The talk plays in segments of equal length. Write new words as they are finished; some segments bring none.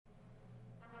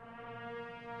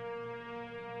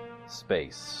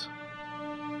space,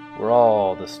 where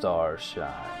all the stars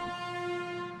shine.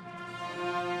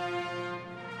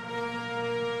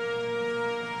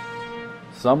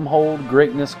 Some hold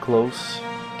greatness close,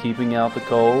 keeping out the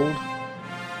cold,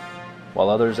 while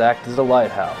others act as a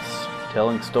lighthouse,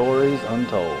 telling stories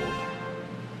untold.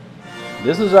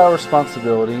 This is our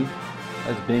responsibility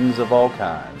as beings of all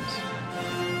kinds,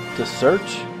 to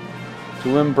search,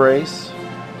 to embrace,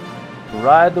 to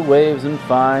ride the waves and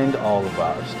find all of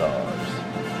our stars.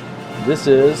 This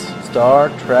is Star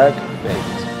Trek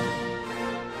Fate.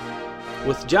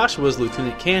 With Joshua as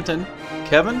Lieutenant Canton,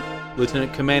 Kevin,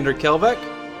 Lieutenant Commander Kelvec,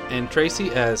 and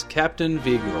Tracy as Captain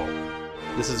Vigral.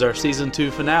 This is our Season 2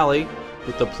 finale,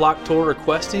 with the Ploktor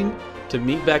requesting to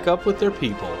meet back up with their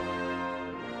people.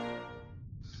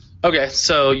 Okay,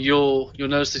 so you'll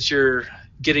notice that you're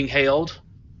getting hailed.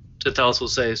 Tethels will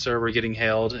say, "Sir, we're getting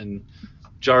hailed," and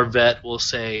Jarvet will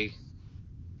say,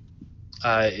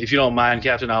 "If you don't mind,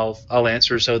 Captain, I'll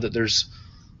answer so that there's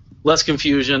less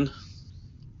confusion."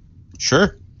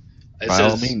 Sure. By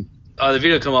all means. The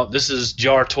video come up. This is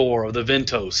Jar Tor of the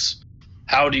Ventos.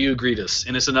 How do you greet us?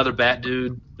 And it's another Bat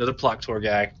dude, another Ploktor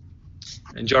guy.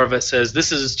 And Jarvet says,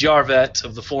 "This is Jarvet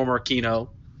of the former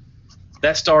Kino.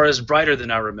 That star is brighter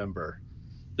than I remember.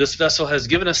 This vessel has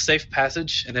given us safe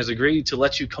passage and has agreed to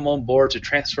let you come on board to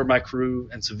transfer my crew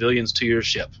and civilians to your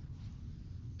ship."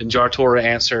 And Jar Tor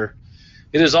answer,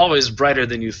 "It is always brighter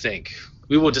than you think.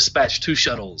 We will dispatch 2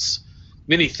 shuttles.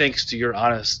 Many thanks to your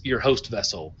host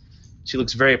vessel. She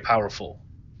looks very powerful.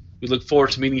 We look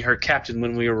forward to meeting her captain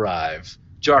when we arrive.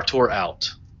 Jar Tor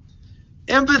out."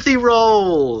 Empathy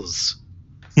rolls!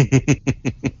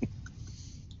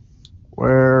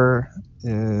 Where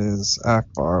is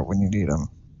Akbar when you need him?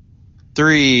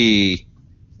 3.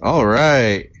 All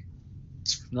right.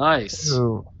 Nice.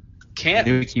 Ooh. I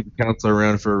knew we keep the counselor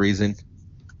around for a reason.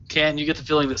 Can't you get the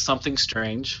feeling that something's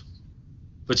strange?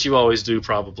 But you always do,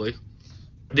 probably.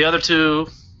 The other 2,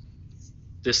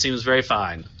 this seems very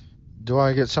fine. Do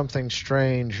I get something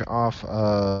strange off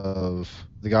of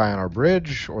the guy on our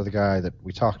bridge or the guy that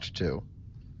we talked to?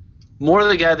 More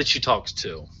the guy that you talked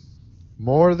to.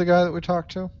 More the guy that we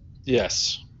talked to?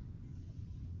 Yes.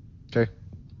 Okay.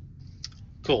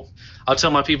 Cool. I'll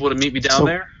tell my people to meet me down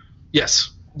there. Yes.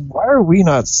 Why are we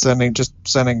not sending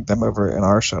them over in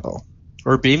our shuttle?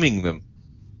 Or beaming them.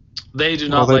 They do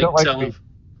not don't like tell. to be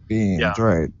beamed,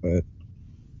 right? But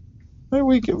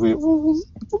we'll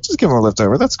just give them a lift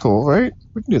over. That's cool, right?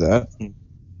 We can do that.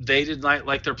 They did not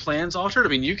like their plans altered. I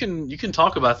mean, you can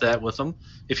talk about that with them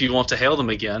if you want to hail them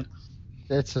again.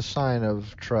 It's a sign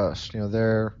of trust.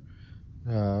 Their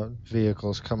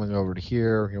vehicles coming over to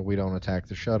here. We don't attack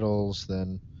the shuttles.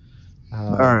 Then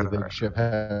the big ship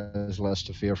has less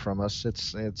to fear from us.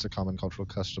 It's a common cultural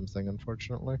custom thing,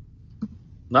 unfortunately.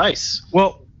 Nice.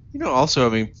 Well, also, I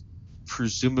mean,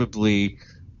 presumably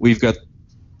we've got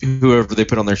whoever they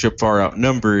put on their ship far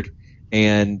outnumbered,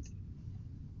 and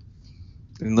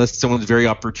unless someone's very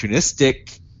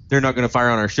opportunistic, they're not going to fire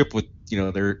on our ship with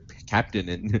their captain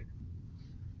and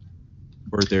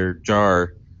or their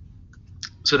jar.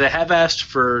 So they have asked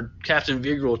for Captain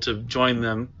Vigral to join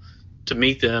them, to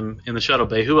meet them in the shuttle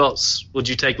bay. Who else would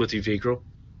you take with you, Vigral?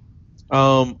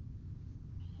 Well,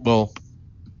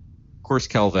 of course,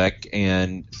 Kelvec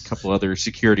and a couple other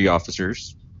security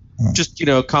officers. Just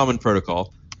common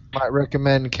protocol. Might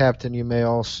recommend, Captain, you may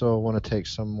also want to take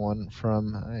someone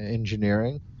from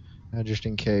engineering, just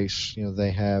in case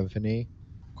they have any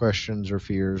questions or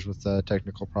fears with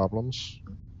technical problems.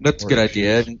 That's a good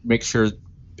idea. Make sure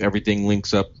everything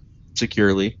links up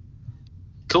securely.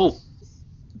 Cool.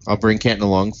 I'll bring Canton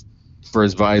along for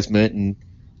his advisement. And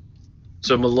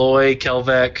so Malloy,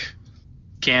 Kelvec,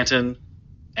 Canton,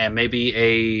 and maybe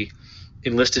a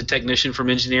enlisted technician from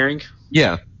engineering?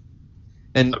 Yeah.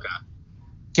 And okay.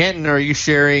 Canton, are you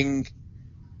sharing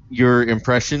your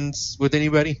impressions with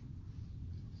anybody?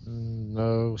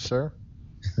 No, sir.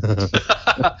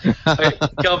 Okay,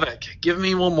 Kelvec, give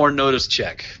me one more notice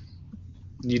check.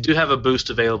 You do have a boost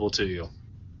available to you.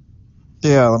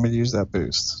 Yeah, let me use that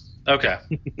boost. Okay.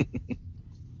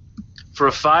 For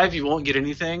a 5, you won't get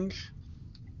anything.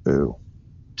 Boo.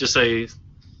 Just say,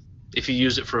 if you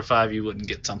use it for a 5, you wouldn't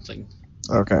get something.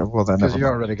 Okay, well then. Because you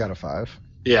already got a 5.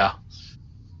 Yeah.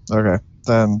 Okay,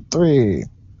 then 3.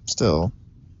 Still.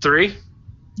 3?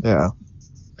 Yeah.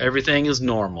 Everything is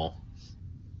normal.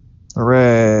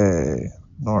 Hooray!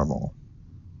 Normal.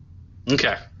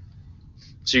 Okay.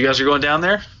 So you guys are going down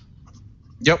there?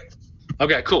 Yep.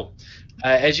 Okay, cool.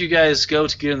 As you guys go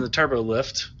to get in the turbo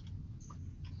lift,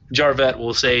 Jarvet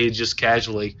will say just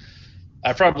casually,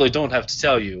 "I probably don't have to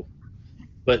tell you,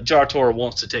 but Jar Tor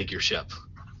wants to take your ship."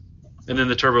 and then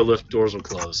the turbo lift doors will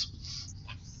close.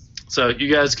 So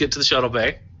you guys get to the shuttle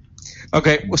bay.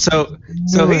 Okay, so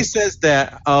he says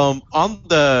that on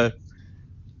the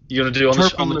You gonna do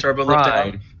on the turbo lift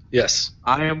ride, out? Yes.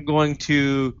 I am going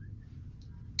to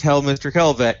tell Mr.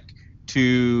 Kelvek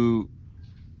to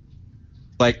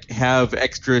have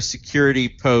extra security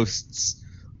posts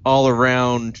all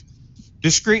around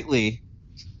discreetly,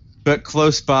 but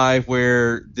close by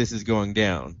where this is going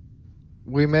down.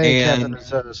 We may have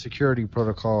as a security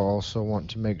protocol also want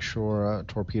to make sure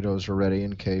torpedoes are ready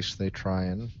in case they try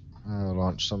and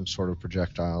launch some sort of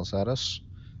projectiles at us.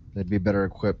 They'd be better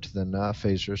equipped than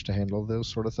phasers to handle those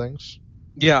sort of things.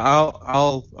 Yeah,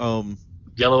 I'll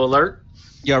Yellow alert.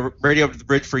 Yeah, radio up to the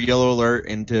bridge for yellow alert,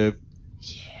 and to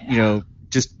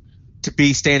just to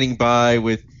be standing by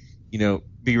with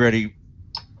be ready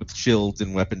with shields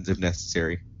and weapons if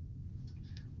necessary.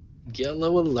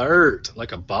 Yellow alert,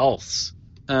 like a boss.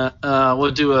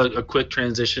 We'll do a quick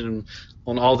transition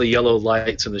on all the yellow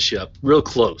lights in the ship, real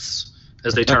close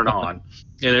as they turn on,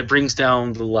 and it brings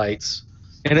down the lights.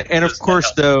 And of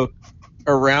course, though,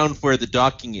 around where the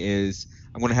docking is,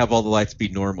 I'm going to have all the lights be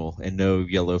normal and no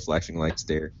yellow flashing lights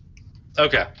there.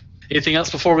 Okay. Anything else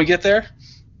before we get there?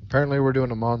 Apparently, we're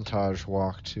doing a montage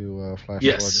walk to Flash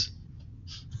Yes.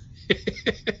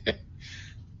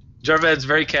 Jarved's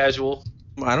very casual.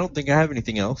 I don't think I have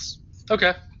anything else.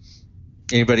 Okay.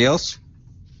 Anybody else?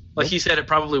 Like he said, it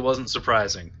probably wasn't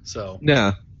surprising. So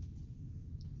No.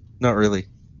 Not really.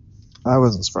 I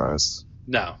wasn't surprised.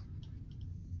 no,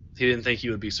 he didn't think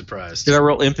you would be surprised. Did I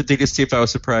roll empathy to see if I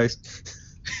was surprised?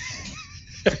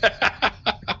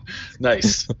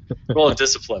 Nice. Roll a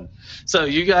discipline. So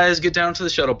you guys get down to the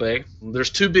shuttle bay.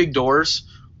 There's two big doors.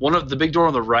 One of the big door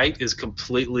on the right is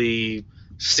completely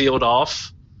sealed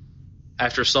off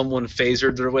after someone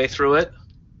phasered their way through it.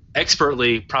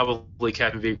 Expertly, probably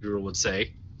Captain Vigor would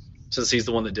say, since he's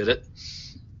the one that did it.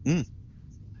 Mm.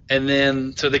 And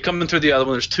then, so they come in through the other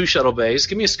one. There's two shuttle bays.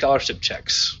 Give me a scholarship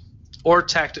checks. Or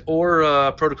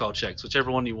protocol checks, whichever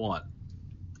one you want.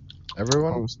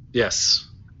 Everyone? Yes.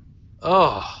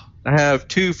 Oh, I have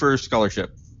 2 for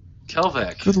scholarship.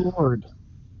 Kelvek. Good lord.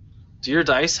 Do your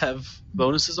dice have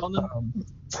bonuses on them?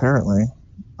 Apparently.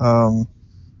 Can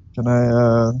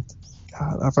I,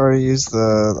 God, I've already used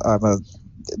I'm a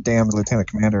damned lieutenant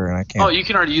commander and I can't. Oh, you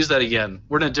can already use that again.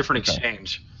 We're in a different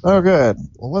exchange. Oh, good.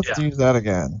 Well, let's use that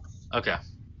again. Okay.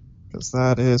 Because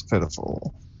that is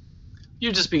pitiful.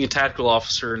 You just being a tactical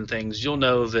officer and things, you'll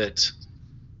know that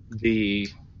the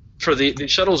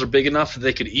shuttles are big enough that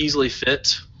they could easily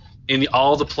fit in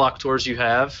all the Ploctors you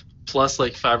have, plus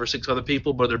like 5 or 6 other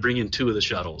people, but they're bringing 2 of the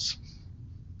shuttles.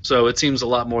 So it seems a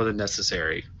lot more than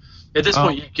necessary. At this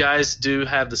point, you guys do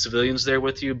have the civilians there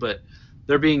with you, but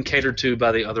they're being catered to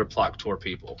by the other Ploctor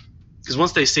people. Because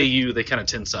once they see you, they kind of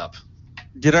tense up.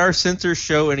 Did our sensors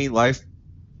show any life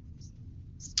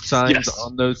signs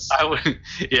on those?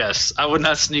 Yes, I would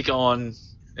not sneak on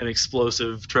an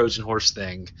explosive Trojan horse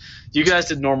thing. You guys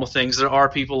did normal things. There are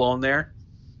people on there,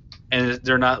 and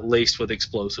they're not laced with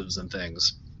explosives and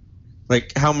things.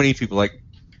 Like, how many people? Like,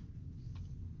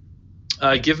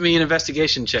 give me an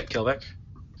investigation check, Kelvek.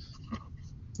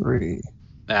 3.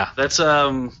 Yeah, that's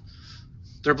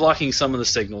they're blocking some of the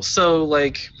signals. So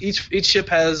like each ship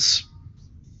has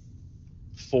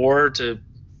 4 to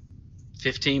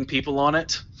 15 people on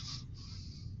it.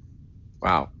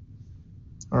 Wow.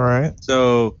 All right.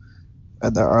 So,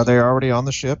 are they already on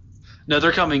the ship? No,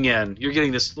 they're coming in. You're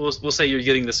getting this. We'll say you're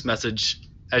getting this message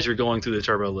as you're going through the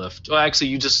turbo lift. Well, actually,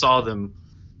 you just saw them.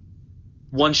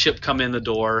 One ship come in the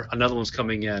door. Another one's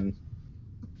coming in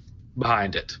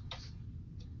behind it.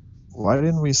 Why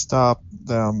didn't we stop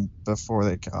them before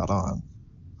they got on?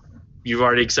 You've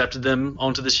already accepted them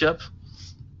onto the ship,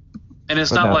 and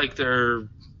it's not like they're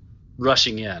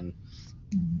rushing in.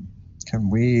 Can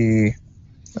we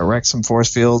erect some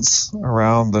force fields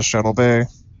around the shuttle bay?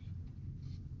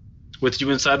 With you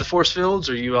inside the force fields,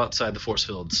 or you outside the force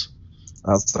fields?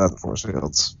 Outside the force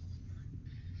fields.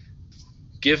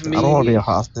 Give me. I don't want to be a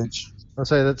hostage. I'll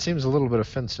say that seems a little bit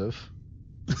offensive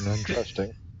and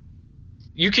untrusting.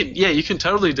 You can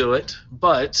totally do it,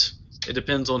 but it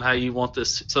depends on how you want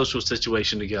this social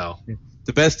situation to go.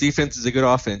 The best defense is a good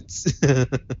offense.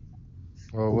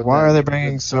 Well, why are they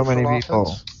bringing so many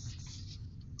people?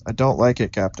 I don't like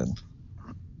it, Captain.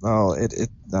 Oh,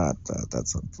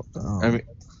 that's unfortunate. I mean,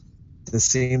 this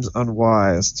seems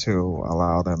unwise to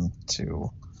allow them to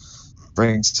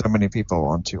bring so many people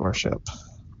onto our ship.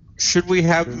 Should we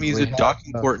have them use a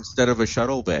docking port instead of a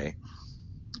shuttle bay?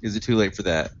 Is it too late for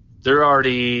that? They're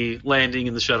already landing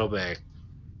in the shuttle bay.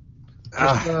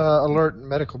 Just alert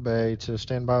medical bay to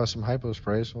stand by with some hypo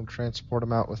sprays. We'll transport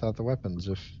them out without the weapons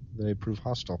if they prove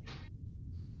hostile.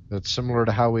 That's similar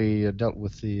to how we dealt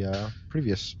with the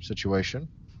previous situation.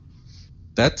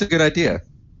 That's a good idea.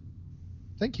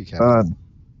 Thank you, Captain.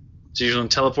 So you're going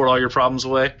to teleport all your problems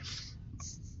away?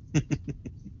 The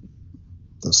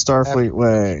Starfleet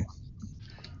way.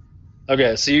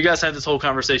 Okay, so you guys had this whole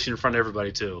conversation in front of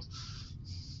everybody, too.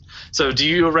 So do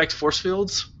you erect force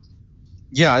fields?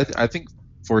 Yeah, I think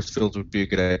force fields would be a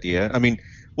good idea. I mean,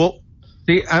 well,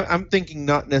 see, I'm thinking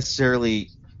not necessarily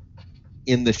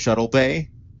in the shuttle bay,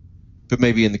 but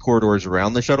maybe in the corridors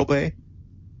around the shuttle bay.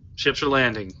 Ships are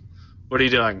landing. What are you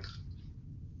doing?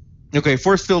 Okay,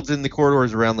 force fields in the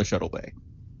corridors around the shuttle bay.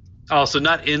 Oh, so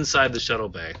not inside the shuttle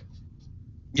bay.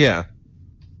 Yeah.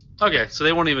 Okay, so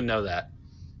they won't even know that.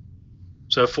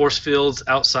 So force fields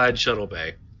outside shuttle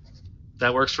bay.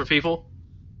 That works for people?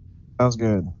 Sounds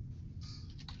good.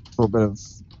 A little bit of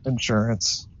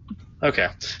insurance. Okay,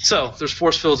 so there's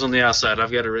force fields on the outside.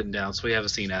 I've got it written down, so we have a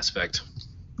scene aspect.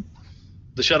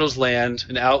 The shuttles land,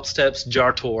 and out steps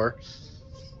Jar-Tor,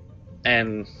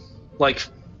 and like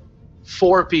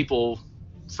 4 people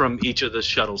from each of the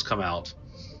shuttles come out.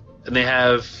 And they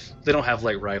don't have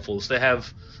light rifles. They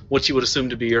have what you would assume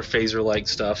to be your phaser-like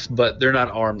stuff, but they're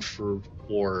not armed for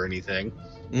war or anything.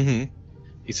 Mm-hmm.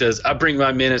 He says, I bring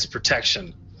my men as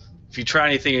protection. If you try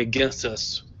anything against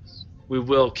us, we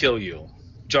will kill you.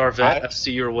 Jarvet, I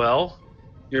see you're well.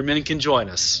 Your men can join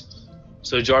us.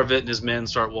 So Jarvet and his men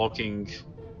start walking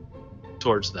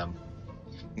towards them.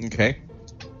 Okay.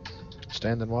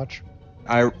 Stand and watch.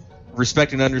 I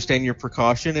respect and understand your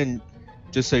precaution, and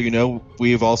just so you know,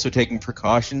 we have also taken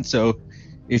precaution, so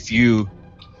if you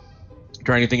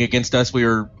try anything against us, we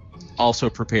are also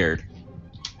prepared.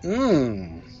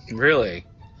 Really?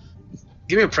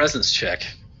 Give me a presence check.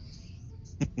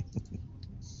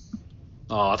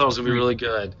 Oh, I thought it was going to be really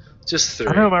good. Just 3.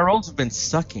 I know, my rolls have been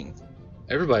sucking.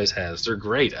 Everybody's has. They're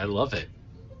great. I love it.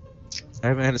 I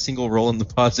haven't had a single roll in the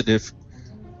positive.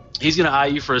 He's going to eye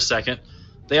you for a second.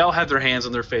 They all have their hands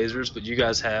on their phasers, but you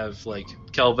guys have, like,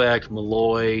 Kelvec,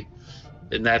 Malloy,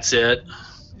 and that's it.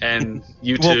 And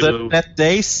you two... Well, that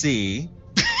they see...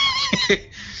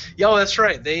 Yo, that's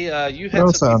right. You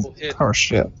had some people hidden. Oh,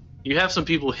 shit. You have some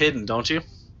people hidden, don't you?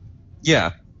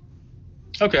 Yeah.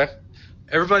 Okay.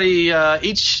 Everybody,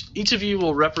 each of you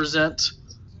will represent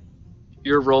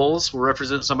your roles. Will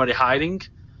represent somebody hiding.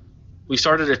 We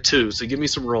started at 2, so give me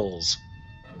some rolls.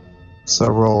 So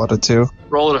roll at a 2?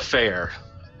 Roll at a fair.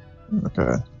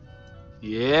 Okay.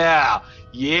 Yeah.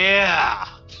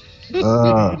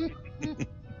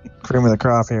 Cream of the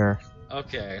crop here.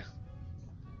 Okay.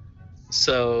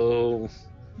 So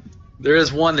there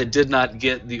is one that did not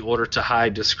get the order to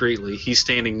hide discreetly. He's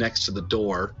standing next to the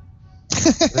door. I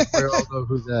think we all know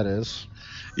who that is.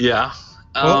 Yeah.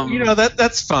 Well,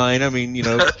 that's fine. I mean,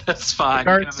 that's fine.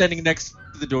 Guard standing next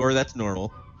to the door, that's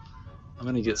normal. I'm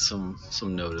going to get some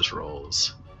notice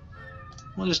rolls.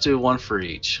 We'll just do 1 for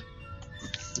each.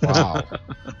 Wow.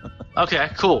 Okay,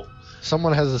 cool.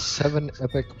 Someone has a 7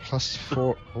 epic plus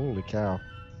 4. Holy cow.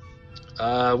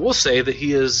 We'll say that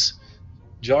he is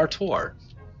Jar-Tor.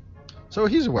 So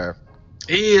he's aware.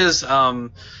 He is.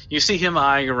 You see him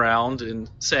eyeing around and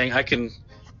saying, I can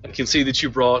see that you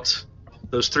brought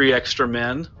those 3 extra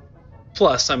men.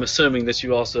 Plus, I'm assuming that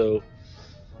you also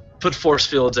put force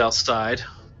fields outside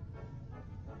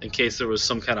in case there was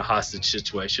some kind of hostage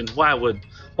situation. Why would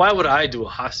I do a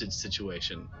hostage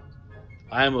situation?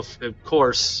 I am, of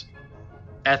course,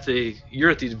 you're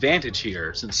at the advantage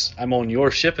here since I'm on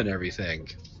your ship and everything.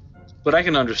 But I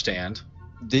can understand.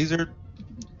 These are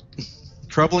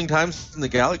troubling times in the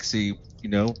galaxy.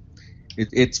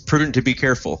 It's prudent to be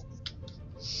careful,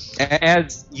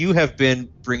 as you have been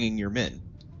bringing your men.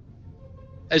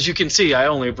 As you can see, I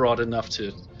only brought enough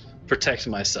to protect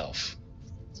myself.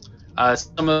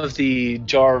 Some of the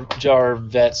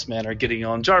Jarvet's men are getting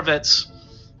on. Jarvet's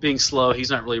being slow. He's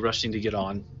not really rushing to get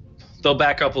on. They'll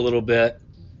back up a little bit,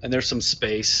 and there's some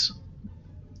space.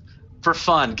 For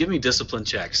fun, give me discipline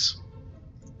checks.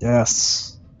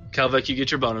 Yes. Kelvec, you get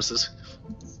your bonuses.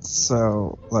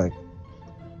 So,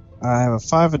 I have a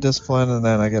 5 of discipline, and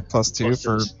then I get +2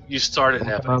 for... You start at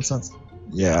epic. Nonsense.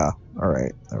 Yeah. All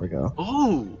right. There we go.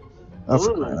 Ooh. That's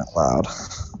crying out loud.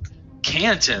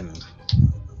 Canton.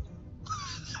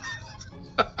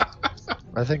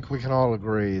 I think we can all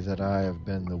agree that I have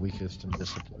been the weakest in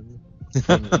discipline.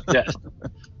 Yes.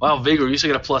 Wow, Vigor, you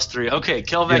still get a +3. Okay,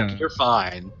 Kelvec, You're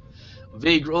fine.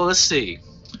 Vigor, let's see.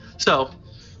 So,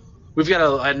 we've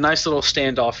got a nice little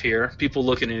standoff here. People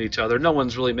looking at each other. No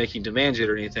one's really making demands yet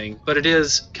or anything, but it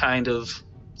is kind of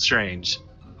strange.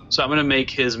 So I'm going to make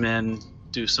his men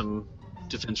do some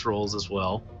defense rolls as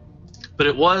well. But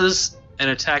it was an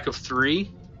attack of 3,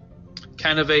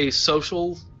 kind of a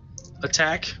social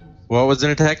attack. What was an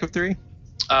attack of 3? It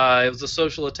was a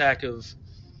social attack of...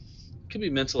 Could be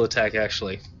mental attack,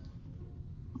 actually.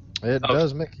 It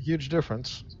does make a huge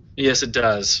difference. Yes, it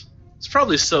does. It's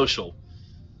probably social.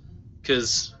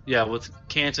 Because, yeah, with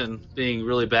Canton being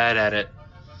really bad at it,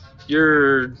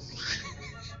 you're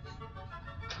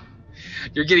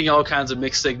getting all kinds of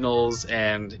mixed signals,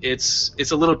 and it's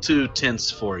a little too tense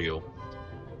for you.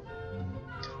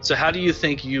 So how do you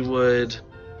think you would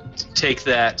take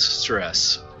that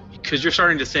stress? Because you're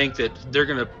starting to think that they're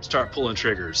going to start pulling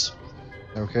triggers.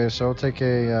 Okay, so I'll take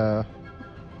a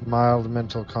mild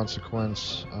mental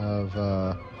consequence of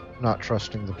not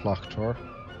trusting the Ploktor.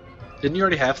 Didn't you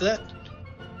already have that?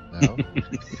 No.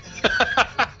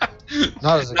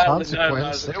 Not as a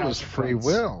consequence. It was free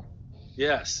will.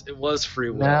 Yes, it was free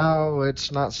will. Now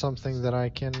it's not something that I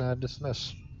can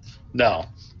dismiss. No.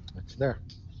 It's there.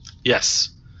 Yes.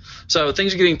 So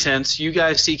things are getting tense. You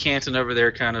guys see Canton over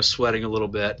there kind of sweating a little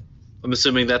bit. I'm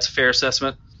assuming that's a fair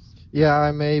assessment? Yeah,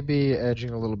 I may be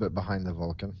edging a little bit behind the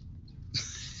Vulcan.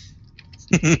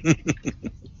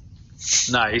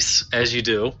 Nice, as you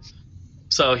do.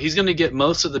 So he's going to get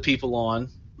most of the people on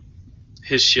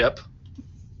his ship,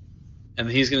 and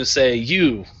he's going to say,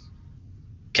 "You,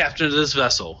 captain of this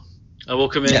vessel, I will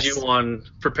commend you on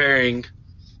preparing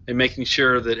and making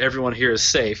sure that everyone here is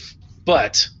safe.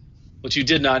 But what you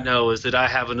did not know is that I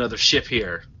have another ship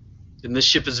here, and this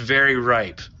ship is very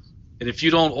ripe. And if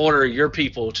you don't order your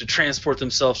people to transport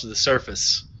themselves to the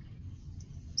surface,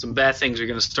 some bad things are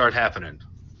going to start happening."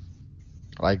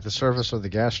 Like the surface of the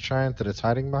gas giant that it's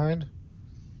hiding behind?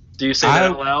 Do you say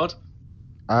that out loud?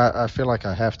 I feel like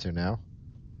I have to now.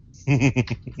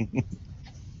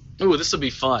 Ooh, this will be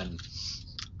fun.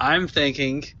 I'm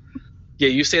thinking, yeah,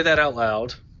 you say that out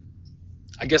loud.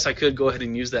 I guess I could go ahead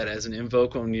and use that as an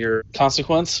invoke on your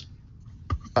consequence.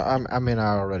 I mean,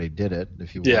 I already did it.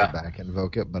 If you want back,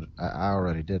 invoke it, but I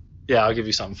already did. Yeah, I'll give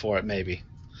you something for it, maybe.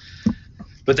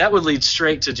 But that would lead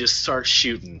straight to just start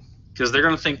shooting, because they're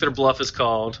going to think their bluff is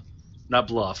called. Not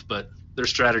bluff, but their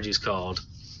strategy's called.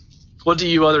 What do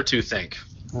you other two think?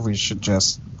 We should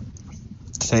just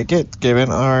take it,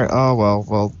 given our... Oh,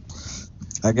 well,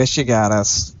 I guess you got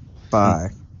us. Bye.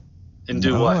 And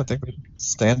do what? I think we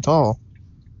stand tall.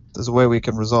 There's a way we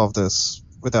can resolve this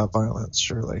without violence,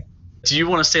 surely. Do you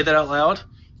want to say that out loud?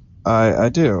 I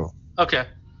do. Okay.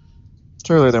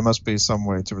 Surely there must be some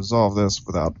way to resolve this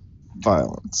without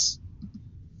violence.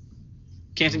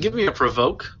 Canton, give me a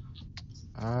provoke.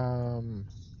 I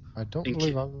don't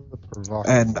believe I'm the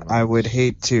provocateur. And I would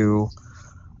hate to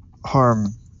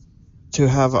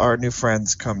have our new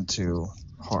friends come to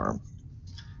harm.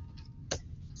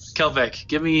 Kelvek,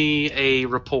 give me a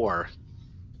rapport.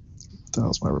 What the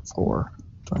hell's my rapport?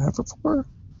 Do I have rapport?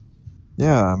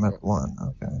 Yeah, I'm at 1.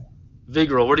 Okay.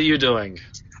 Vigral, what are you doing?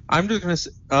 I'm just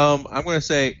gonna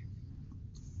say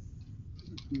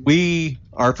we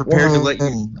are prepared to let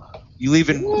you leave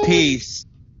in peace.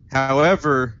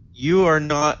 However, you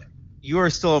are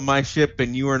still on my ship,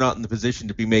 and you are not in the position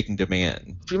to be making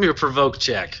demand. Give me a provoke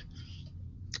check.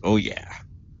 Oh yeah.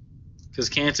 Because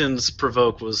Canton's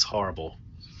provoke was horrible.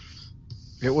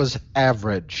 It was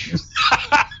average.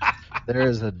 There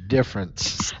is a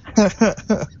difference.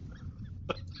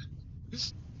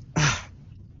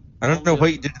 I don't know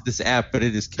what you did to this app, but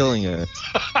it is killing us.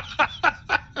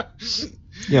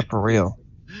 Yeah, for real.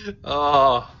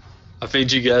 Oh, I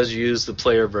think you guys use the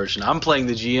player version. I'm playing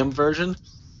the GM version.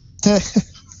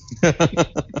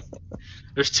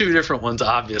 There's 2 different ones,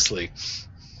 obviously.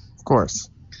 Of course.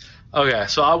 Okay,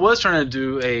 so I was trying to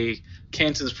do a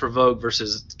Canton's provoke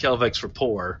versus Kelvek's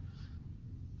rapport,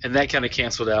 and that kind of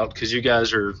canceled out because you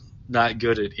guys are not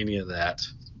good at any of that.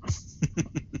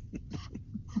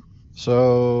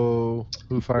 So,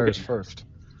 who fires first?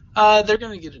 They're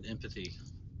going to get an empathy.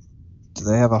 Do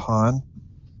they have a Han?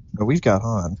 No, we've got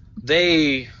Han.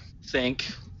 They think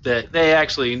that they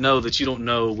actually know that you don't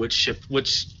know which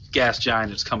gas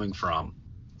giant it's coming from.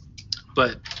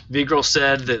 But Vigral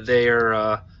said that they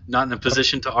are not in a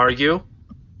position to argue.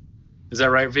 Is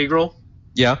that right, Vigral?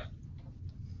 Yeah.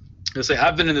 They'll say,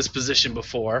 I've been in this position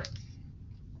before,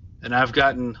 and I've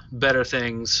gotten better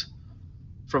things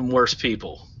from worse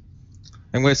people.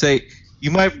 I'm going to say you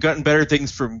might have gotten better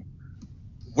things from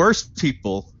worse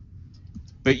people,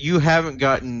 but you haven't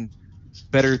gotten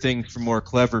better things from more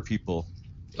clever people.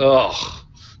 Oh.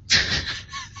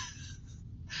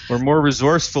 Or more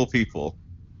resourceful people.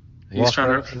 He's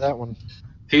trying to that one.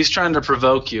 He's trying to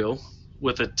provoke you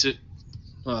with a.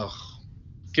 Oh,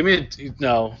 give me a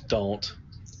no. Don't.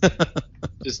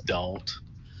 Just don't.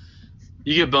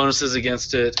 You get bonuses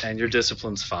against it, and your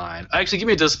discipline's fine. Actually, give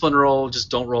me a discipline roll. Just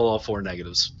don't roll all 4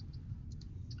 negatives.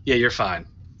 Yeah, you're fine.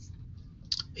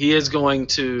 He is going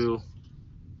to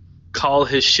call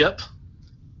his ship,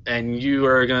 and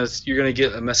you're gonna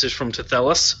get a message from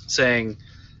Tethellus saying,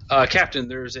 "Captain,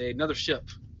 there's another ship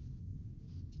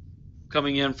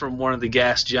coming in from one of the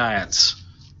gas giants.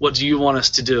 What do you want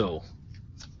us to do?"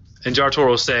 And Jar-Tor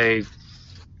will say,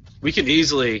 "We can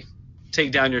easily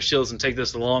take down your shields and take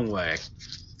this a long way.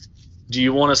 Do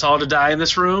you want us all to die in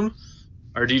this room,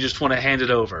 or do you just want to hand it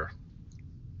over?"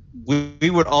 We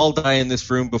would all die in this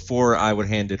room before I would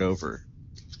hand it over.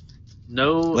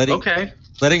 No. Okay.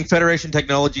 Letting Federation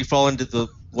technology fall into the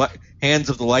hands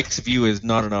of the likes of you is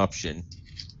not an option.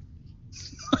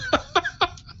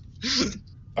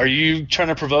 Are you trying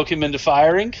to provoke him into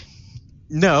firing?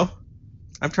 No.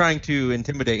 I'm trying to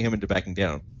intimidate him into backing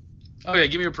down. Okay,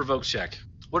 give me a provoke check.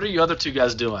 What are you other 2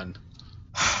 guys doing?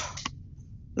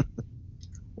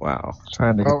 Wow.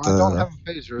 Trying to Well, get I don't have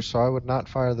a phaser, so I would not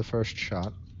fire the first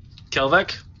shot.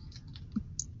 Kelvek?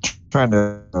 trying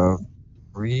to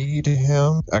read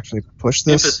him. Actually, push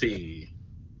this. Empathy.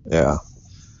 Yeah.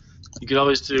 You could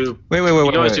always do. Wait. You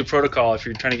could always do protocol if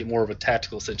you're trying to get more of a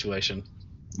tactical situation.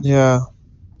 Yeah.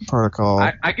 Protocol.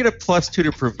 I get a +2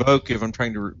 to provoke if I'm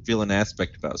trying to reveal an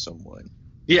aspect about someone.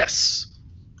 Yes.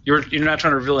 You're not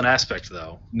trying to reveal an aspect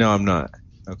though. No, I'm not.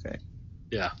 Okay.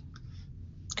 Yeah.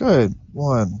 Good.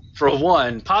 1. For a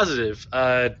 1, positive.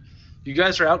 You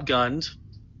guys are outgunned,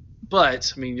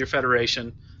 but I mean, your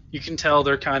Federation. You can tell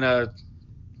they're kind of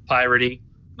piratey,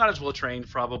 not as well trained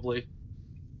probably.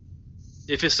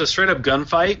 If it's a straight up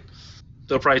gunfight,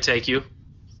 they'll probably take you.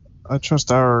 I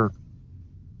trust our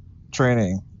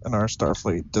training and our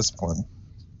Starfleet discipline.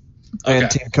 Okay.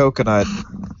 And Team Coconut.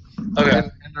 Okay.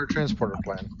 And our transporter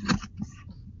plan.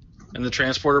 And the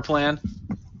transporter plan?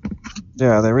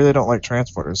 Yeah, they really don't like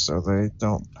transporters, so they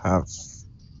don't have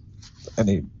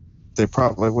any. They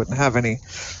probably wouldn't have any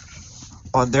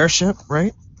on their ship,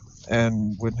 right?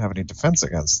 And wouldn't have any defense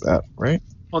against that, right?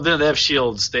 Well, they have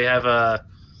shields. They have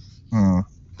Hmm.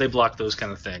 They block those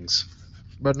kind of things.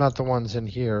 But not the ones in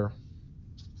here.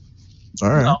 All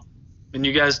right. No. And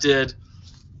you guys did.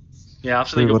 Yeah,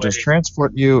 after they We go will away. just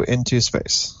transport you into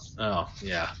space. Oh,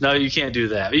 yeah. No, you can't do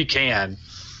that. You can.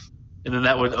 And then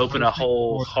that would open a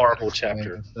whole horrible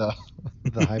chapter. The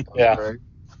hypo Yeah. spray.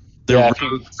 The Yeah,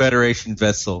 rogue Federation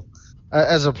vessel.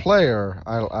 As a player,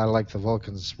 I like the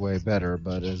Vulcans way better,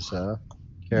 but as a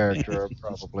character,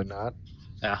 probably not.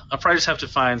 Yeah, I'll probably just have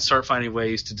to start finding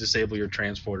ways to disable your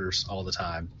transporters all the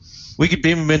time. We could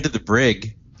beam him into the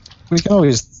brig. We can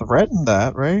always threaten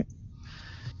that, right?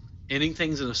 Ending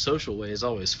things in a social way is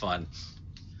always fun.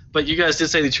 But you guys did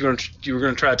say that you were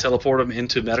going to try to teleport them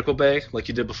into medical bay like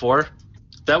you did before.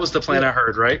 That was the plan I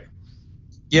heard, right?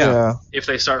 Yeah. If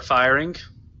they start firing.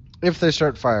 If they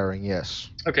start firing, yes.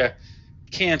 Okay.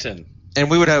 Canton. And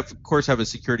we would of course have a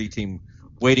security team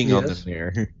waiting on them Yes.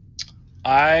 there.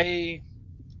 I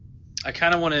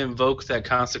kind of want to invoke that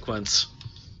consequence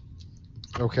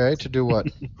Okay, to do what?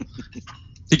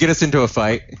 To get us into a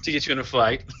fight. to get you in a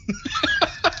fight.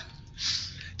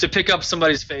 To pick up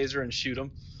somebody's phaser and shoot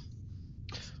them.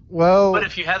 Well, But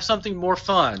if you have something more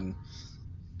fun,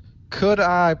 could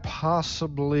I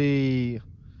possibly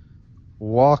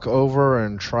walk over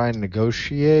and try and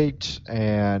negotiate,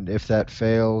 and if that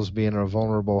fails, be in a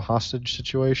vulnerable hostage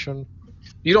situation?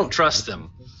 you don't trust them.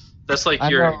 That's like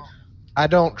I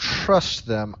don't trust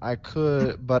them. I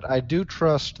could, but I do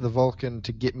trust the Vulcan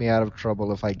to get me out of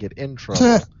trouble if I get in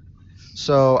trouble.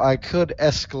 So I could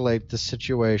escalate the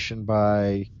situation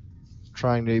by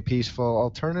trying to be peaceful.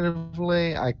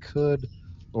 Alternatively, I could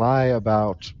lie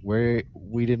about where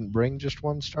we didn't bring just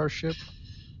one starship.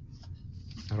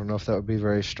 I don't know if that would be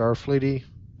very Starfleety.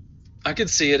 I could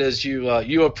see it as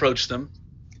you approach them.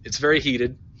 It's very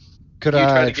heated. Could You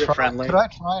try I to get friendly? Could I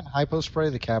try and hypospray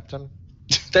the captain?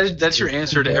 That's your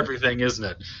answer to everything, isn't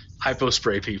it?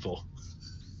 Hypospray people.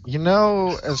 You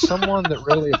know, as someone that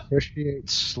really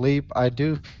appreciates sleep, I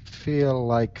do feel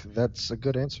like that's a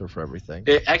good answer for everything.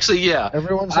 Actually, yeah.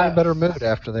 Everyone's in a better mood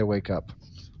after they wake up.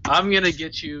 I'm gonna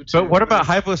get you to. But what about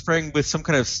hypospraying with some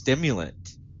kind of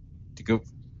stimulant to go?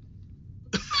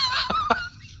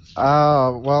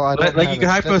 Well, I don't Like have you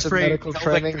can extensive hypospray medical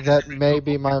training. That may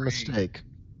be my mistake.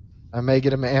 I may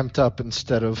get him amped up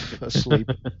instead of asleep.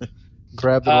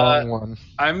 Grab the wrong one.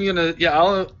 I'm gonna.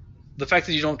 The fact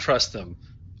that you don't trust them.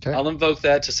 Okay. I'll invoke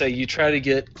that to say you try to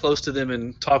get close to them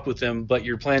and talk with them, but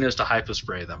your plan is to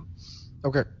hypospray them.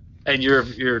 Okay. And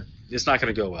it's not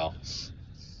gonna go well.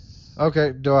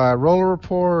 Okay, do I roll a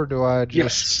rapport or do I just...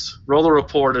 Yes. Roll a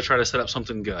rapport to try to set up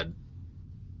something good.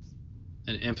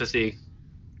 An empathy.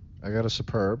 I got a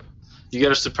superb. You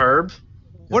get a superb?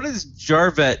 What is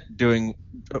Jarvet doing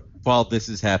while this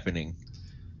is happening?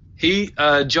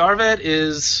 Jarvet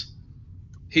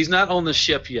he's not on the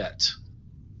ship yet.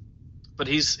 But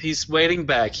he's waiting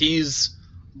back.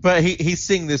 But he's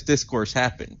seeing this discourse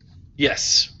happen.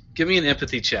 Yes. Give me an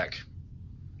empathy check.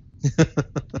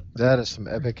 That is some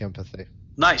epic empathy.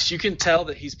 Nice. You can tell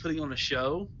that he's putting on a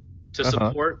show to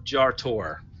support Jar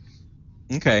Tor.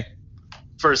 Okay.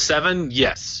 For a 7,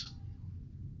 yes.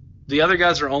 The other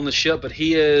guys are on the ship, but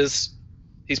he's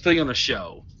putting on a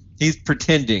show. He's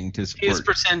pretending to support.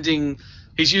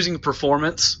 He's using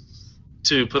performance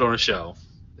to put on a show,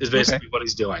 is basically what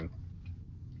he's doing.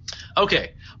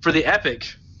 Okay. For the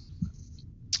epic,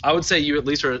 I would say you at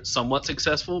least are somewhat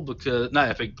successful because, not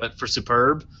epic, but for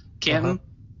superb, Canton,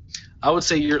 I would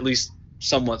say you're at least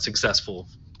somewhat successful.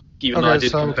 Even though I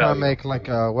did so can I make like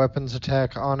a weapons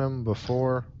attack on him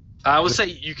before? I would say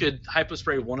you could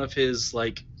hypospray one of his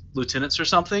like lieutenants or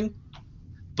something,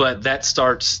 but that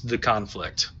starts the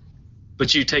conflict.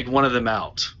 But you take one of them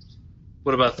out.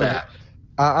 What about that?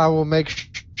 I will make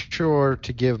sure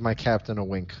to give my captain a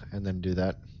wink and then do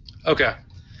that. Okay.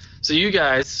 So you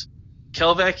guys,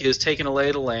 Kelvek is taking a lay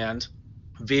of the land.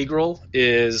 Vigral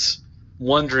is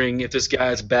wondering if this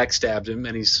guy's backstabbed him,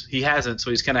 and he hasn't,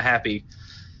 so he's kind of happy.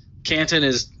 Canton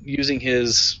is using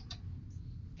his,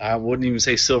 I wouldn't even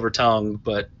say silver tongue,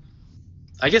 but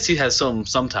I guess he has some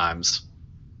sometimes,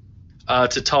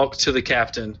 to talk to the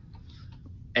captain.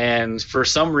 And for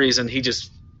some reason, he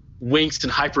just winks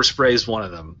and hypersprays one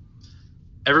of them.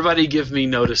 Everybody give me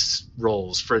notice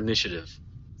rolls for initiative.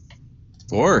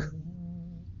 4.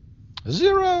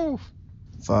 0.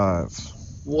 5.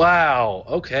 Wow,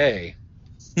 okay.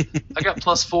 I got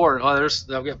 +4.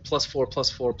 Oh, I've got +4,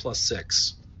 +4,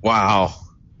 +6. Wow.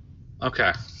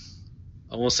 Okay.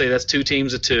 I will say that's 2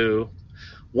 teams of 2.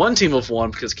 1 team of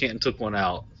 1 because Canton took one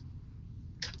out.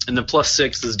 And then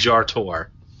 +6 is Jar Tor.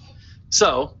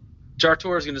 So, Jar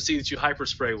Tor is going to see that you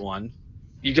hyperspray one.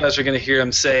 You guys are going to hear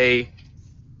him say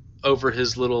over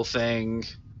his little thing,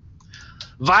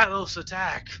 Vilos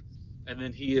attack! And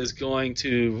then he is going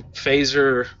to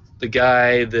phaser the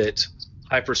guy that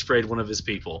hypersprayed one of his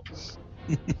people.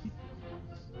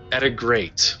 At a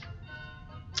great.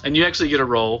 And you actually get a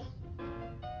roll.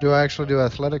 Do I actually do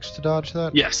athletics to dodge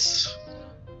that? Yes.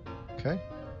 Okay.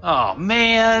 Oh,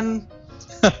 man.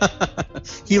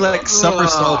 He like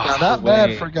somersault out Not the way.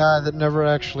 bad for a guy that never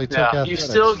actually took athletics. You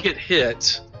still get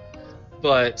hit,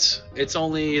 but it's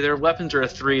only their weapons are a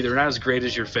 3. They're not as great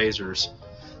as your phasers.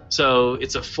 So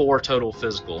it's a 4 total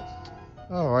physical.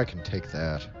 Oh, I can take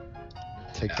that.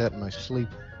 Take that in my sleep.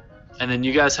 And then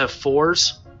you guys have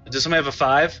 4s. Does somebody have a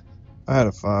 5? I had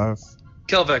a 5.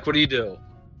 Kelvek, what do you do?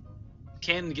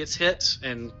 Canton gets hit,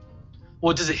 and...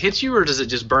 Well, does it hit you, or does it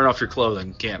just burn off your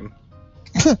clothing, Canton?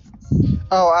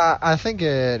 Oh, I think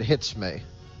it hits me.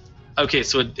 Okay,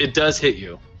 so it does hit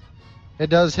you. It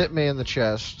does hit me in the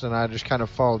chest, and I just kind of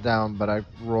fall down, but I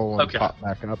roll and pop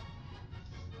back up.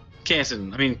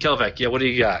 Kelvek, yeah, what do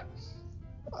you got?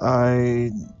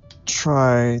 I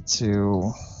try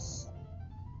to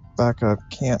back up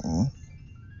Canton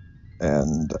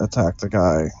and attack the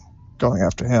guy going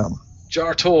after him.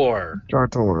 Jar Tor.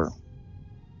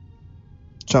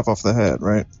 Chop off the head,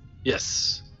 right?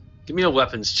 Yes. Give me a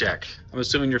weapons check. I'm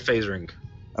assuming you're phasering.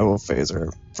 I will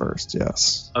phaser first,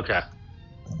 yes. Okay.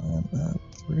 I'm at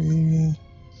 3.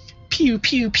 Pew,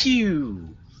 pew,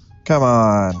 pew. Come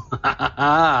on.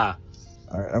 Alright,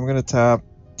 I'm going to tap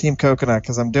Team Coconut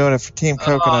because I'm doing it for Team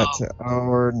Coconut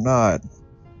or not.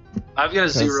 I've got a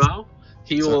 0.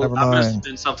 I'm going to mind.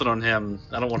 spend something on him.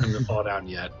 I don't want him to fall down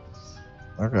yet.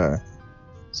 Okay.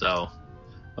 So,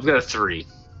 I've got a 3.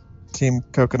 Team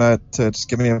Coconut to just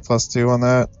give me a +2 on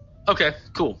that. Okay,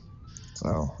 cool.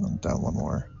 So, I'm down 1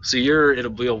 more. So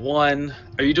it'll be a 1.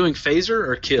 Are you doing phaser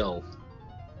or kill?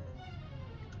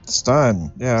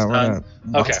 Stun. Yeah, Stun. we're not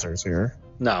monsters here.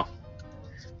 No.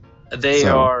 They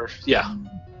are, yeah.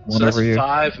 So that's Whenever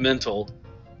 5 mental.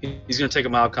 He's going to take a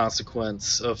mild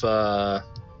consequence of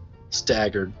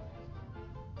staggered.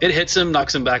 It hits him,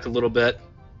 knocks him back a little bit,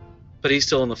 but he's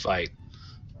still in the fight.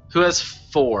 Who has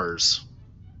 4s?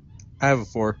 I have a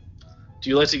 4. Do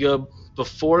you like to go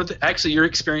before actually, your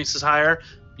experience is higher.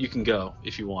 You can go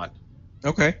if you want.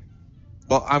 Okay.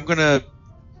 Well, I'm going to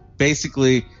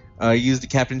basically use the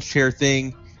captain's chair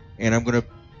thing, and I'm going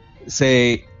to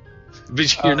say...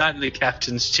 But you're not in the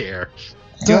captain's chair.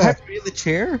 Do I have to be in the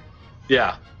chair?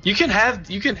 Yeah. You can have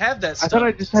that stuff. I thought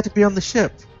I just had to be on the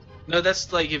ship. No,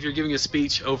 that's like if you're giving a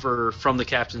speech over from the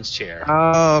captain's chair.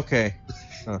 Oh, okay.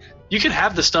 You can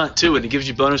have the stunt too, and it gives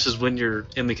you bonuses when you're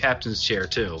in the captain's chair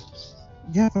too.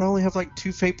 Yeah, but I only have like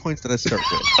 2 fate points that I start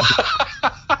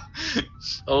with.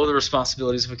 Oh, the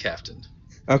responsibilities of a captain.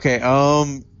 Okay.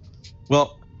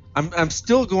 Well, I'm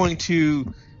still going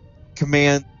to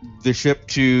command the ship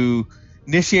to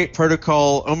initiate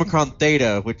protocol Omicron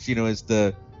Theta, which is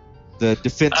the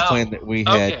defense plan that we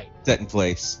had set in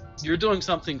place. You're doing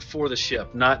something for the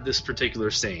ship, not this particular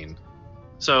scene.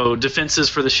 So defenses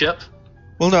for the ship?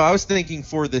 Well, no, I was thinking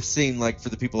for this scene, like for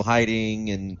the people hiding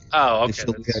and the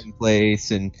shield we had in place,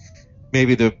 and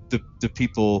maybe the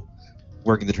people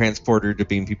working the transporter to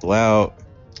beam people out.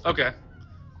 Okay.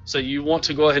 So you want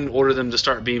to go ahead and order them to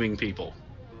start beaming people?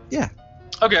 Yeah.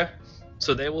 Okay.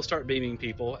 So they will start beaming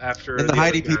people after. And the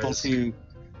hiding people to,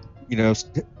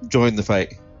 join the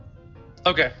fight.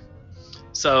 Okay.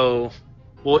 So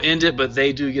we'll end it, but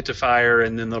they do get to fire,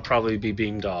 and then they'll probably be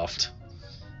beamed off.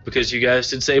 Because you guys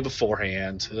did say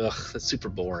beforehand. Ugh, that's super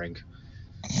boring.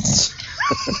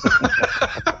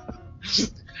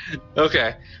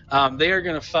 Okay. They are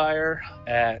going to fire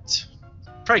at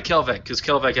probably Kelvek, because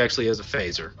Kelvek actually has a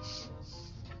phaser.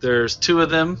 There's 2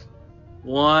 of them.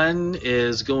 One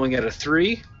is going at a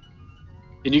 3,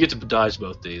 and you get to dodge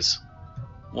both these.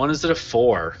 One is at a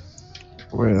 4.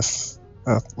 With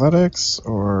athletics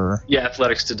or? Yeah,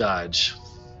 athletics to dodge.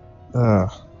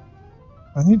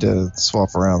 I need to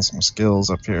swap around some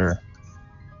skills up here.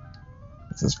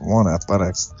 It's just one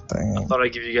athletics thing. I thought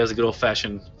I'd give you guys a good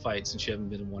old-fashioned fight since you haven't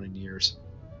been in one in years.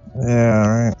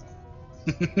 Yeah, right.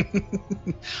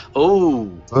 Oh.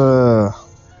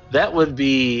 That would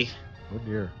be... Oh,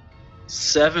 dear.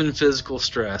 7 physical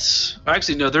stress.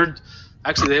 Actually, no,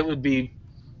 it would be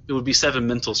 7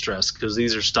 mental stress because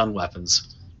these are stun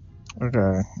weapons. Okay,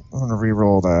 I'm gonna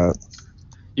re-roll that.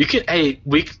 You can. Hey,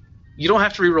 you don't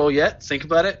have to re-roll yet. Think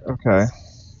about it. Okay.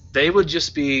 They would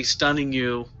just be stunning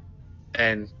you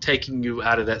and taking you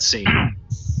out of that scene,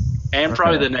 and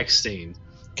probably the next scene.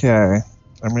 Okay.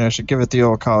 I mean, I should give it the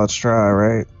old college try,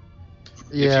 right?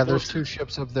 Yeah, there's 2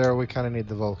 ships up there. We kind of need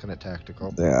the Vulcan at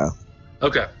tactical. Yeah.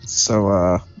 Okay.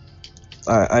 So,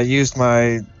 I used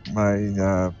my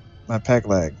peg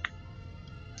leg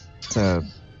to.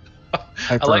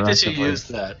 I like that you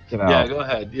used that. Yeah, go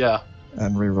ahead. Yeah.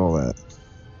 And re-roll it.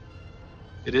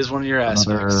 It is one of your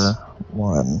aspects. Another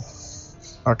 1.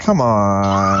 Oh, come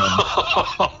on.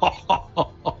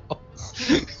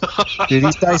 Dude,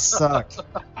 these dice suck.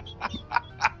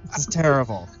 This is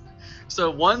terrible. So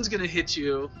one's going to hit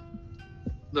you.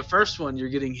 The first one, you're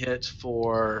getting hit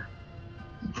for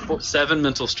 7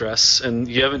 mental stress, and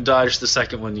you haven't dodged the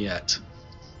second one yet.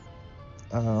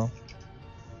 Oh.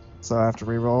 So I have to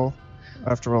re-roll? I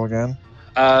have to roll again?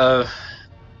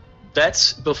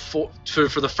 That's before.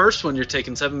 For the first one, you're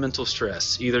taking 7 mental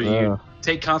stress. Either you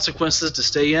take consequences to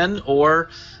stay in, or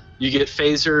you get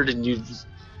phasered and you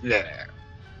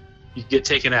get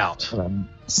taken out. I'm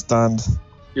stunned.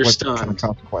 You're what stunned. Kind of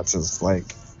consequences?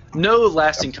 Like no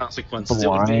lasting consequences.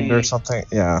 Blind or something?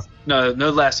 Yeah. No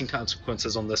lasting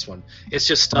consequences on this one. It's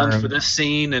just stunned for this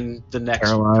scene and the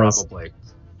next one, probably.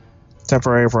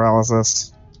 Temporary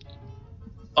paralysis.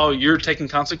 Oh, you're taking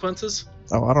consequences?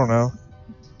 Oh, I don't know.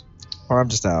 Or I'm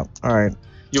just out. All right.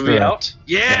 You'll be out?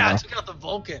 Yeah, I took out the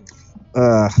Vulcan.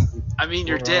 I mean,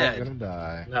 you're dead. Gonna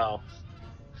die. No.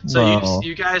 So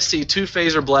you guys see 2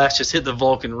 phaser blasts just hit the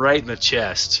Vulcan right in the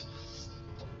chest,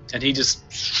 and he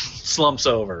just slumps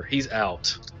over. He's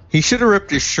out. He should have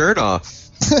ripped his shirt off.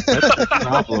 That's the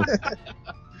problem.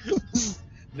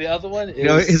 The other one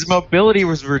is... his mobility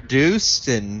was reduced,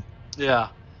 and... Yeah.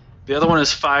 The other one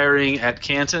is firing at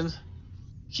Canton.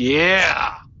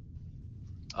 Yeah!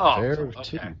 Oh,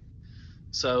 okay.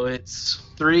 So it's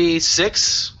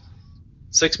 6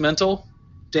 mental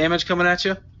damage coming at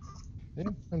you? Yeah,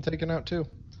 I'm taking out 2.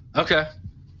 Okay.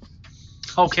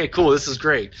 Okay, cool. This is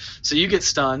great. So you get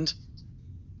stunned,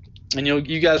 and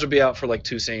you guys will be out for like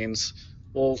 2 scenes.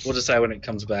 We'll decide when it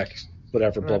comes back.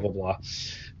 Whatever, blah, blah, blah.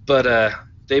 But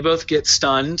they both get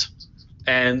stunned,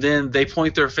 and then they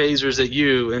point their phasers at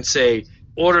you and say,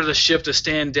 order the ship to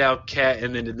stand down, Cat,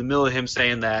 and then in the middle of him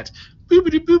saying that,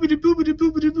 boobity, boobity, boobity,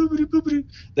 boobity, boobity, boobity,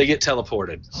 they get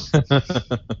teleported.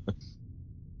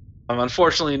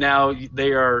 Unfortunately, now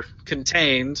they are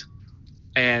contained,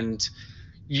 and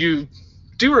you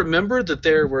do remember that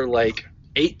there were like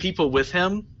 8 people with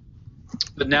him,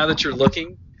 but now that you're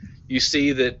looking, you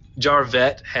see that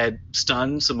Jarvet had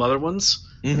stunned some other ones.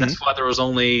 Mm-hmm. That's why there was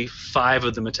only 5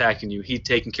 of them attacking you. He'd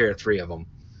taken care of 3 of them.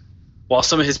 While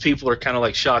some of his people are kind of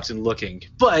like shocked and looking.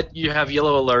 But you have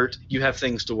yellow alert. You have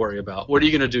things to worry about. What are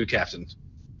you going to do, Captain?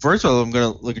 first of all, I'm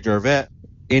going to look at Jarvette.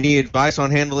 Any advice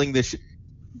on handling this,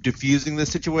 diffusing the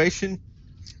situation?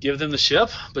 Give them the ship,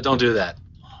 but don't do that.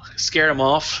 Scare them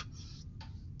off,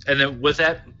 and then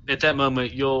at that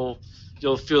moment, you'll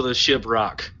feel the ship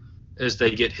rock as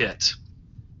they get hit.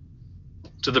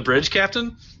 To the bridge,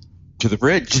 Captain? To the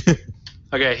bridge.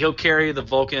 Okay, he'll carry the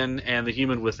Vulcan and the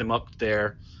human with him up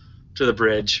there to the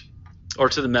bridge, or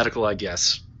to the medical, I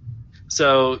guess.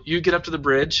 So you get up to the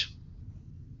bridge.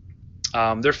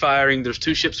 They're firing. There's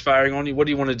 2 ships firing on you. What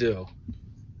do you want to do?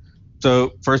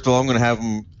 So first of all, I'm going to have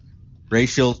them raise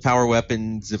shields, power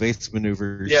weapons, evasive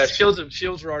maneuvers. Yeah,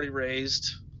 shields are already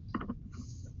raised.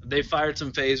 They fired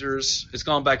some phasers. It's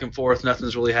gone back and forth.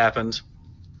 Nothing's really happened.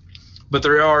 But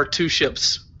there are 2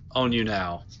 ships on you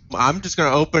now. I'm just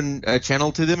going to open a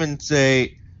channel to them and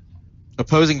say,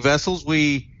 opposing vessels,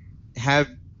 we have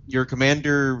your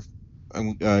commander,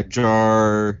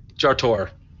 Jar-Tor.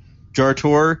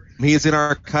 He is in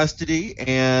our custody,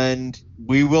 and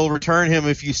we will return him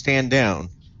if you stand down.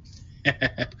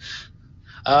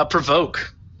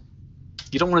 Provoke.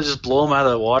 You don't want to just blow him out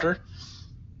of the water?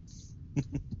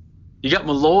 You got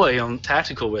Malloy on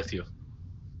tactical with you.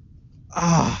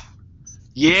 Ah.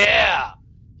 Yeah.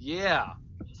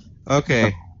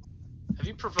 Okay. Have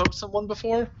you provoked someone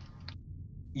before?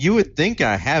 You would think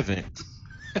I haven't.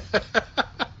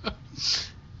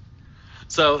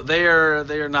 So they are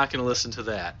not going to listen to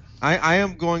that. I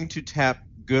am going to tap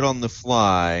good on the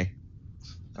fly.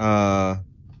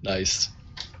 Nice.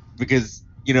 Because,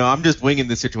 I'm just winging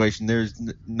the situation. There's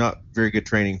not very good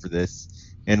training for this.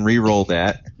 And re-roll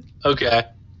that. Okay.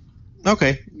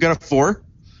 Got a 4.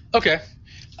 Okay.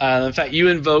 In fact, you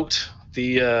invoked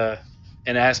an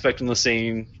aspect in the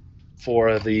scene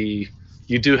for you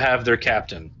do have their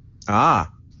captain.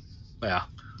 Ah. Yeah.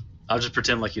 I'll just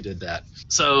pretend like you did that.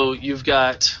 So you've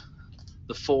got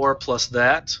the 4 plus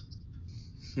that.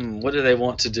 What do they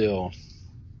want to do?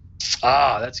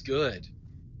 That's good.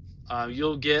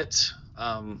 You'll get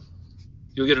an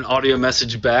audio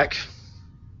message back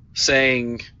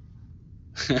saying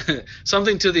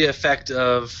something to the effect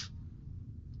of,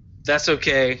 "That's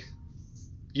okay.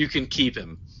 You can keep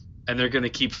him," and they're going to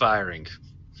keep firing.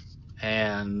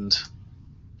 And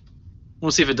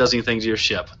we'll see if it does anything to your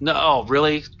ship. No,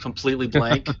 really? Completely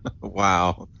blank?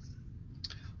 Wow.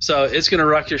 So it's going to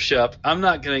wreck your ship. I'm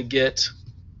not going to get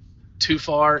too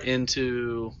far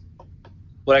into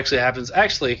what actually happens.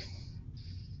 Actually,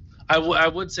 I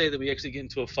would say that we actually get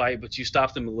into a fight, but you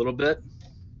stop them a little bit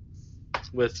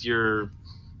with your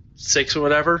 6 or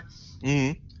whatever.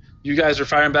 Mm-hmm. You guys are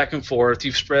firing back and forth.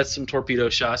 You've spread some torpedo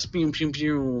shots. Boom, boom,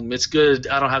 boom. It's good.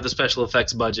 I don't have the special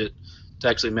effects budget to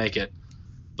actually make it,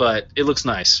 but it looks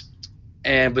nice.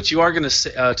 But you are going to say,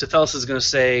 Tethelis is going to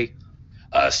say,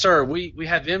 "Sir, we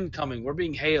have incoming. We're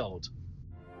being hailed."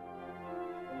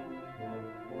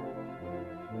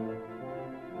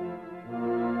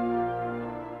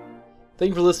 Thank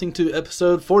you for listening to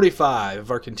episode 45 of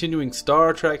our continuing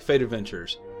Star Trek Fate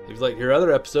Adventures. If you'd like to hear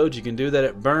other episodes, you can do that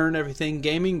at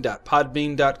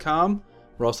burneverythinggaming.podbean.com.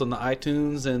 We're also on the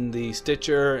iTunes and the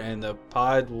Stitcher and the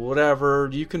Pod, whatever.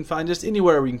 You can find us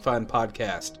anywhere where you can find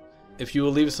podcasts. If you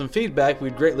will leave us some feedback,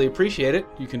 we'd greatly appreciate it.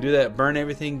 You can do that at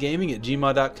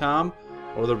burneverythinggaming@gmail.com,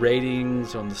 or the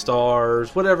ratings on the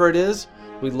stars, whatever it is.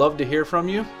 We'd love to hear from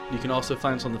you. You can also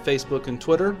find us on the Facebook and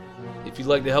Twitter. If you'd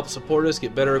like to help support us,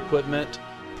 get better equipment,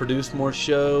 produce more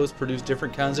shows, produce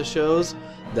different kinds of shows,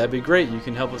 that'd be great. You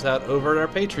can help us out over at our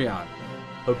Patreon.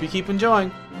 Hope you keep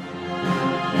enjoying.